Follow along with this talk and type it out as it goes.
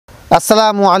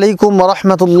Assalamu alaikum wa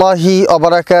rahmatullahi wa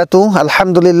barakatuh.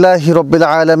 Alhamdulillahi rabbil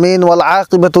alamin wal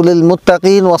aqibatu lil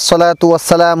muttaqin was salatu was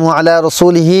salamu ala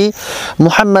rasulihi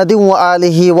Muhammadin wa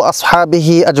alihi wa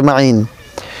ashabihi ajma'in.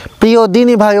 প্রিয়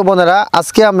দিনী ভাই ও বোনেরা,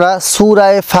 আজকে আমরা সূরা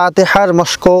ফাতিহার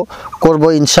মশক করব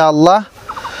ইনশাআল্লাহ।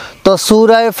 তো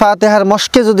সূরা ফাতিহার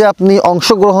মশকে যদি আপনি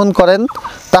অংশগ্রহণ করেন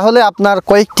তাহলে আপনার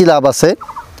কয়েকটি লাভ আছে।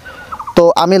 তো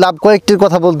আমি লাভ কয়েকটির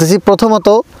কথা বলতেছি। প্রথমত,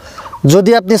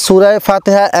 যদি আপনি সূরা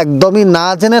ফাতিহা একদমই না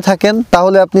জেনে থাকেন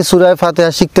তাহলে আপনি সূরা ফাতিহা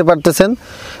শিখতে পারতেছেন।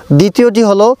 দ্বিতীয়টি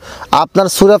হলো, আপনার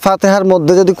সূরা ফাতিহার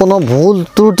মধ্যে যদি কোনো ভুল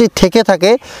ত্রুটি থেকে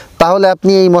থাকে তাহলে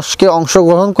আপনি এই মশকে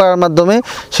অংশগ্রহণ করার মাধ্যমে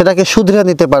সেটাকে শুধরে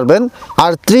নিতে পারবেন।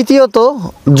 আর তৃতীয়ত,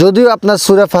 যদিও আপনার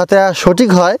সূরা ফাতিহা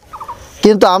সঠিক হয়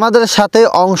কিন্তু আমাদের সাথে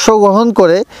অংশগ্রহণ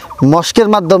করে মশকের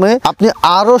মাধ্যমে আপনি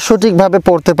আরও সঠিকভাবে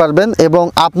পড়তে পারবেন এবং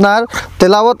আপনার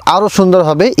তেলাওয়াত আরও সুন্দর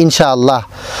হবে ইনশাআল্লাহ।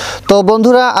 তো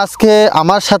বন্ধুরা, আজকে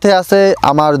আমার সাথে আছে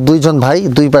আমার দুইজন ভাই,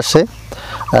 দুই পাশে।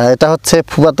 এটা হচ্ছে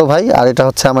ফুফাতো ভাই আর এটা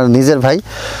হচ্ছে আমার নিজের ভাই।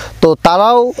 তো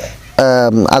তারাও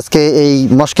আজকে এই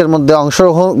মশকের মধ্যে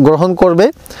অংশগ্রহণ করবে।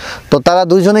 তো তারা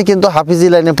দুইজনেই কিন্তু হাফিজি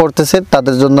লাইনে পড়তেছে,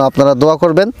 তাদের জন্য আপনারা দোয়া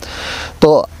করবেন। তো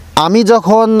আমি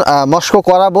যখন মশক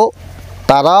করাবো,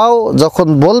 তারাও যখন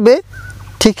বলবে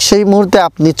ঠিক সেই মুহূর্তে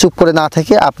আপনি চুপ করে না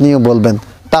থেকে আপনিও বলবেন,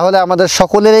 তাহলে আমাদের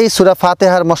সকলের এই সূরা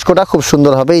ফাতিহার মশকটা খুব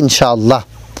সুন্দর হবে ইনশাআল্লাহ।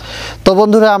 তো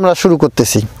বন্ধুরা, আমরা শুরু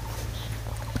করতেছি।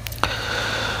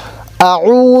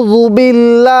 আউযু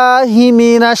বিল্লাহি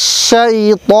মিনাশ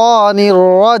শাইতানির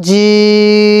রাজীম।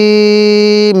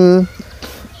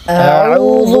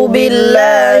 আউযু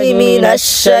বিল্লাহি মিনাশ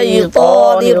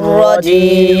শাইতানির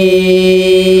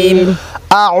রাজীম।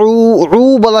 আউ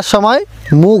বলার সময়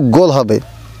মুখ গোল হবে।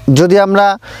 যদি আমরা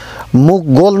মুখ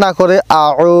গোল না করে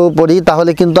আউ পড়ি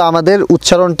তাহলে কিন্তু আমাদের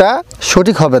উচ্চারণটা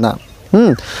সঠিক হবে না।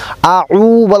 আউ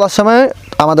বলার সময়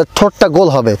আমাদের ঠোঁটটা গোল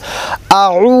হবে।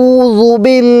 আউযু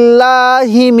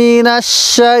বিল্লাহি মিনাশ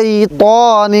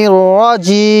শাইতানির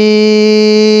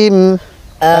রাজীম।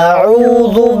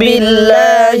 আউযু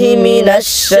বিল্লাহি মিনাশ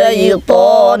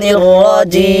শাইতানির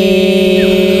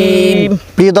রাজীম।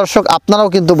 প্রিয় দর্শক, আপনারাও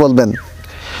কিন্তু বলবেন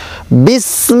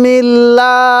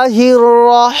বিসমিল্লাহির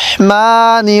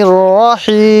রহমানির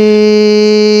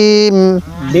রহিম।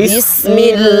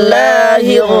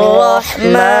 বিসমিল্লাহির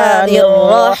রহমানির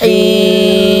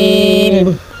রহিম।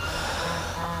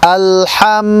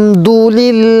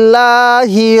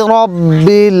 আলহামদুলিল্লাহি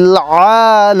রাব্বিল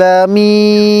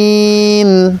আলামিন।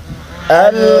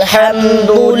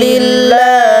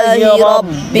 আলহামদুলিল্লাহি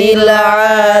রাব্বিল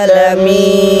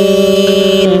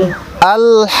আলামিন।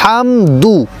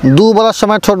 আলহামদু দু বলার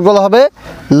সময় ঠোঁট গোল হবে।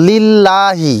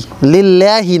 লিল্লাহি,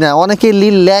 লিল্লাহি না, অনেকে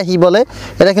লিল্লাহি বলে,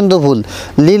 এটা কিন্তু ভুল।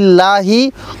 লিল্লাহি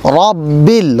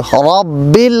রব্বিল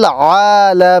রব্বিল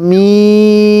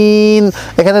আলামিন,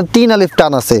 এখানে 3 আলিফ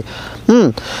টান আছে।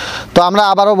 তো আমরা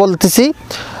আবারও বলতেছি,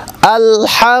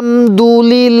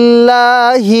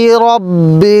 আলহামদুলিল্লাহি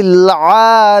রব্বিল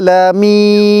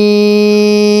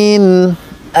আলামিন।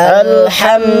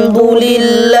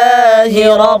 আলহামদুলিল্লাহি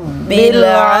রাব্বিল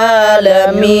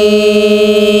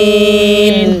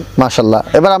আলামিন। মাশাআল্লাহ।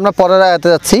 এবার আমরা পরের আয়াতে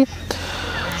যাচ্ছি।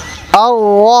 আর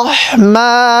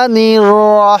রহমানির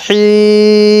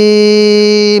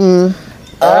রহিম।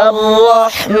 আর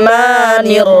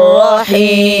রহমানির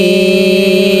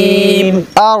রহিম।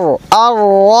 আর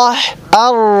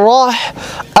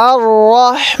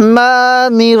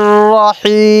রহমানির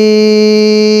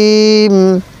রহিম।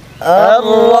 আর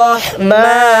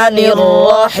রহমানির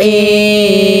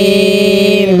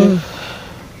রহিম।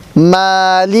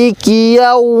 মালিকি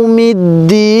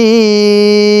ইয়াউমিদ্দিন।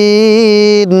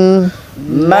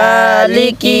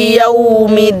 মালিকি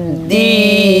ইয়াউমিদ্দিন।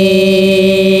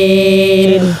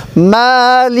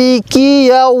 মালিকি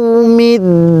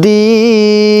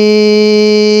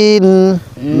ইয়াউমিদ্দিন।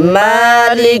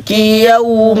 মালিকি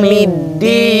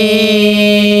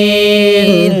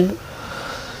ইয়াউমিদ্দিন।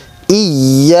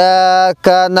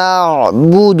 ইয়্যাকা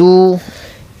না'বুদু।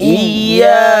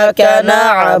 ইয়্যাকা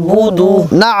না'বুদু।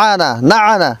 না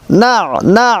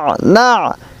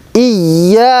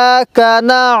ইয়্যাকা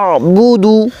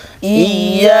না'বুদু।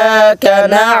 ইয়্যাকা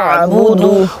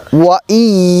না'বুদু। ওয়া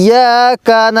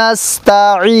ইয়্যাকা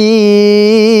নাস্তাঈন।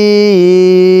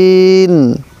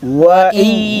 ওয়া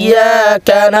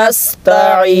ইয়্যাকা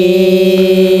নাস্তাঈন।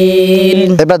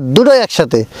 এবার দুটোই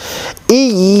একসাথে।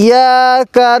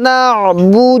 ইয়্যাকা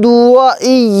না'বুদু ওয়া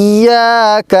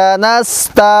ইয়্যাকা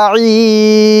নাস্তাঈন।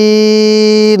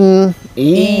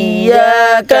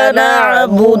 ইয়্যাকা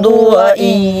না'বুদু ওয়া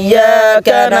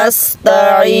ইয়্যাকা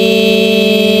নাস্তাঈন।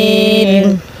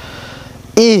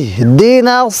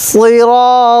 ইহদিনাস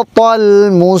সিরাতাল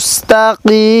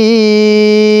মুস্তাকিম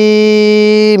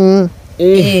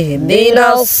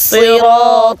ইহদিনাস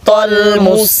সিরাতাল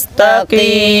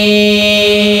মুস্তাকিম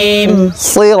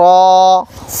সিরা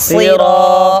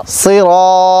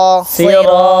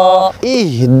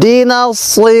ইহদিনাস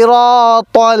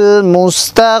সিরাতাল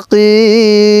মুস্তাকিম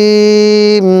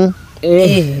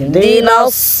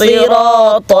ইহদিনাস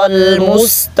সিরাতাল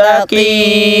মুস্তাকিম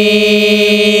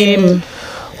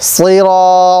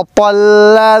صراط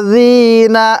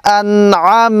الذين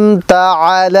أنعمت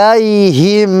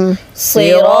عليهم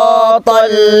صراط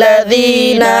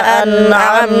الذين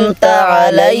أنعمت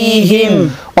عليهم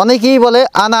অনেকেই বলে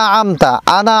আনা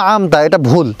আমতা এটা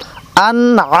ভুল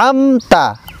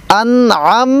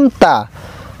আনআমতা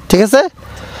ঠিক আছে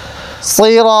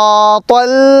صراط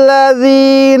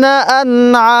الذين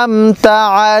أنعمت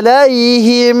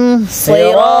عليهم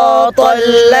صراط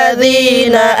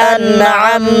الذين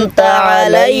أنعمت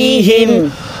عليهم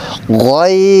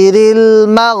غير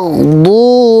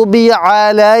المغضوب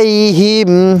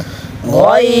عليهم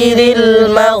غير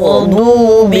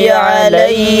المغضوب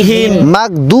عليهم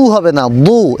মাগদু হবে না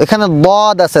দু এখানে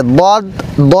দদ আছে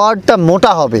দদটা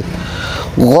মোটা হবে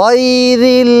غير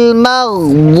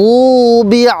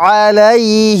المغضوب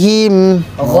عليهم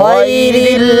غير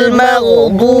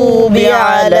المغضوب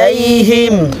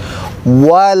عليهم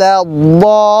ولا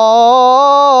الضالين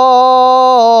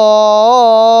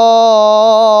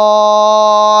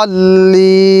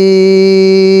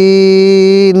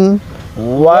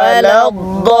ولا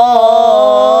الضالين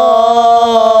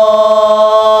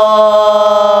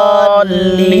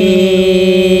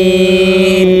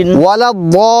ওয়ালা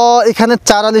দ এখানে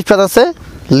 4 আলিফ টান আছে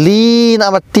লিন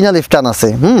আবার 3 আলিফ টান আছে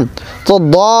তো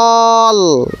দল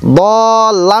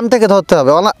লামটাকে ধরতে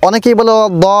হবে অনেকেই বলে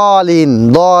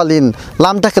দলিন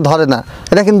লামটাকে ধরে না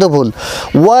এটা কিন্তু ভুল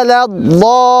ওয়ালা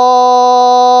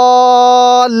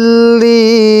দলিন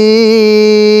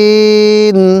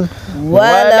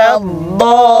ولا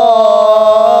الضالين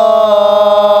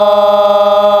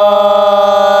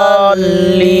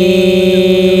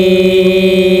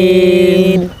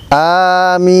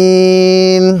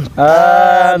আমিন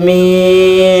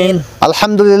আমিন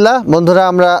আলহামদুলিল্লাহ বন্ধুরা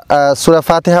আমরা সূরা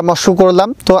ফাতিহা মশকু করলাম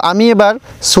তো আমি এবার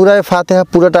সূরা ফাতিহা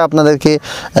পুরোটা আপনাদেরকে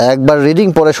একবার রিডিং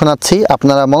পড়ে শোনাচ্ছি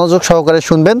আপনারা মনোযোগ সহকারে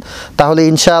শুনবেন তাহলে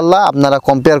ইনশাআল্লাহ আপনারা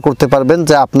কম্পেয়ার করতে পারবেন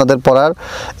যে আপনাদের পড়ার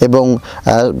এবং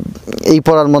এই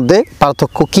পড়ার মধ্যে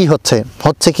পার্থক্য কি হচ্ছে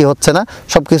কি হচ্ছে না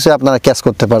সবকিছু আপনারা ক্যাচ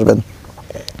করতে পারবেন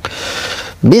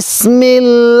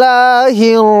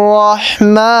বিসমিল্লাহির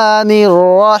রহমানির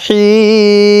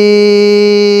রহিম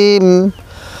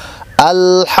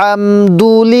আলহামদুলিল্লাহি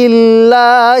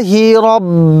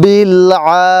রাব্বিল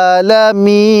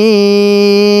আলামিন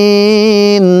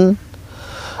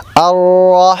আর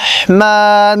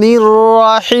রহমানির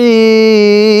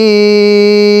রহিম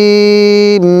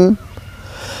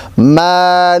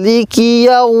মালিকি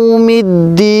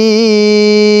ইয়াউমিদ্দিন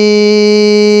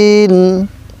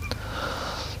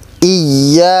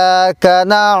إياك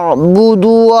نعبد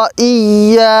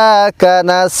وإياك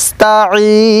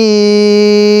نستعين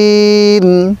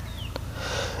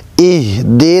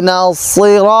اهدنا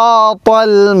الصراط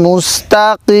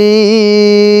المستقيم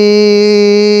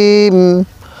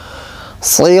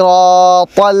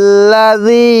صراط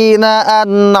الذين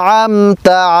أنعمت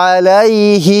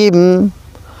عليهم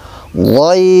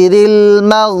غير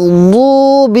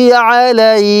المغضوب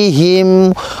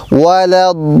عليهم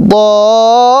ولا الضالين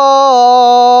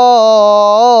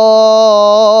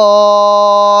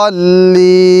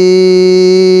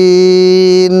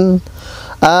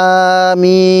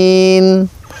آمين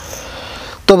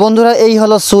তো বন্ধুরা এই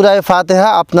হলো সূরা ফাতিহা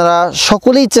আপনারা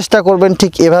সকলেই চেষ্টা করবেন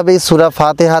ঠিক এভাবেই সূরা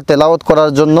ফাতিহা তেলাওয়াত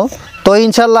করার জন্য তো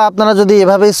ইনশাআল্লাহ আপনারা যদি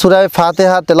এভাবেই সূরা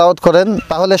ফাতিহা তেলাওয়াত করেন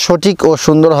তাহলে সঠিক ও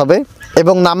সুন্দর হবে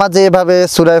এবং নামাজে এভাবে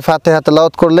সূরা ফাতিহা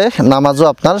তেলাওয়াত করলে নামাজও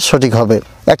আপনার সঠিক হবে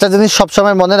একটা জিনিস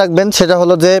সবসময় মনে রাখবেন সেটা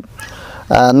হলো যে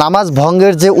নামাজ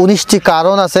ভঙ্গের যে 19টি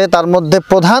কারণ আছে তার মধ্যে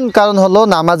প্রধান কারণ হলো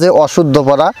নামাজে অশুদ্ধ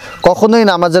পড়া কখনোই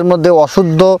নামাজের মধ্যে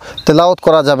অশুদ্ধ তেলাওয়াত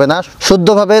করা যাবে না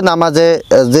শুদ্ধভাবে নামাজে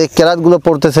যে কেরাতগুলো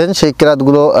পড়তেছেন সেই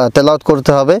কেরাতগুলো তেলাওয়াত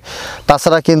করতে হবে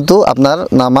তাছাড়া কিন্তু আপনার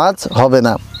নামাজ হবে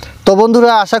না তো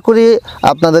বন্ধুরা আশা করি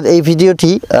আপনাদের এই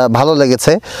ভিডিওটি ভালো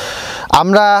লেগেছে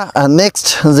আমরা নেক্সট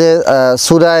যে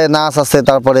সূরা নাস আছে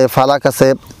তারপরে ফালাক আছে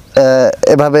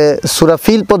এভাবে সূরা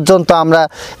ফিল পর্যন্ত আমরা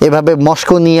এভাবে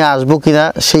মশকু নিয়ে আসবো কিনা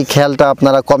সেই খেয়ালটা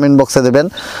আপনারা কমেন্ট বক্সে দেবেন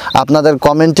আপনাদের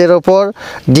কমেন্টের ওপর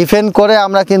ডিপেন্ড করে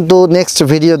আমরা কিন্তু নেক্সট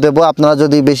ভিডিও দেব আপনারা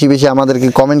যদি বেশি বেশি আমাদেরকে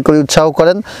কমেন্ট করে উৎসাহ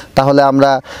করেন তাহলে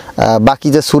আমরা বাকি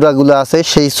যে সূরাগুলো আছে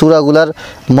সেই সূরাগুলোর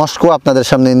মশকু আপনাদের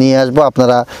সামনে নিয়ে আসবো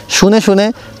আপনারা শুনে শুনে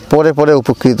পড়ে পড়ে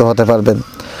উপকৃত হতে পারবেন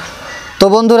তো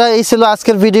বন্ধুরা, এই ছিল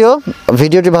আজকের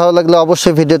ভিডিওটি ভালো লাগলে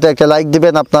অবশ্যই ভিডিওতে একটা লাইক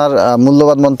দিবেন, আপনার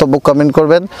মূল্যবান মন্তব্য কমেন্ট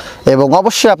করবেন এবং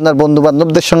অবশ্যই আপনার বন্ধু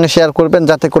বান্ধবদের সঙ্গে শেয়ার করবেন,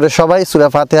 যাতে করে সবাই সূরা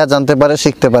ফাতিহা জানতে পারে,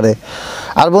 শিখতে পারে।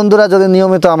 আর বন্ধুরা, যদি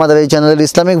নিয়মিত আমাদের এই চ্যানেলের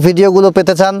ইসলামিক ভিডিওগুলো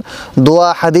পেতে চান, দোয়া,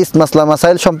 হাদিস, মাসলা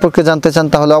মাসাইল সম্পর্কে জানতে চান,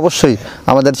 তাহলে অবশ্যই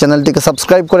আমাদের চ্যানেলটিকে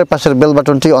সাবস্ক্রাইব করে পাশের বেল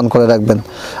বাটনটি অন করে রাখবেন।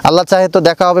 আল্লাহ চাহে তো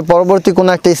দেখা হবে পরবর্তী কোনো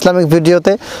একটা ইসলামিক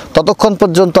ভিডিওতে। ততক্ষণ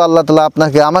পর্যন্ত আল্লাহ তাআলা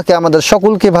আপনাকে, আমাকে, আমাদের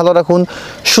সকলকে ভালো রাখুন,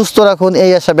 সুস্থ রাখুন,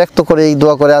 এই আশা ব্যক্ত করে, এই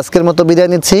দোয়া করে আজকের মতো বিদায়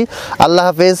নিচ্ছি। আল্লাহ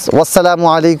হাফেজ। ওয়াসসালামু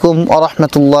আলাইকুম ওয়া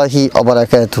রাহমাতুল্লাহি ওয়া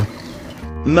বারাকাতুহু।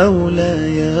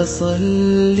 مولاي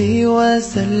صل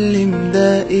وسلم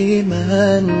دائما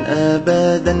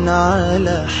أبدا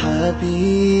على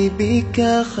حبيبك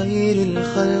خير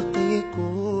الخلق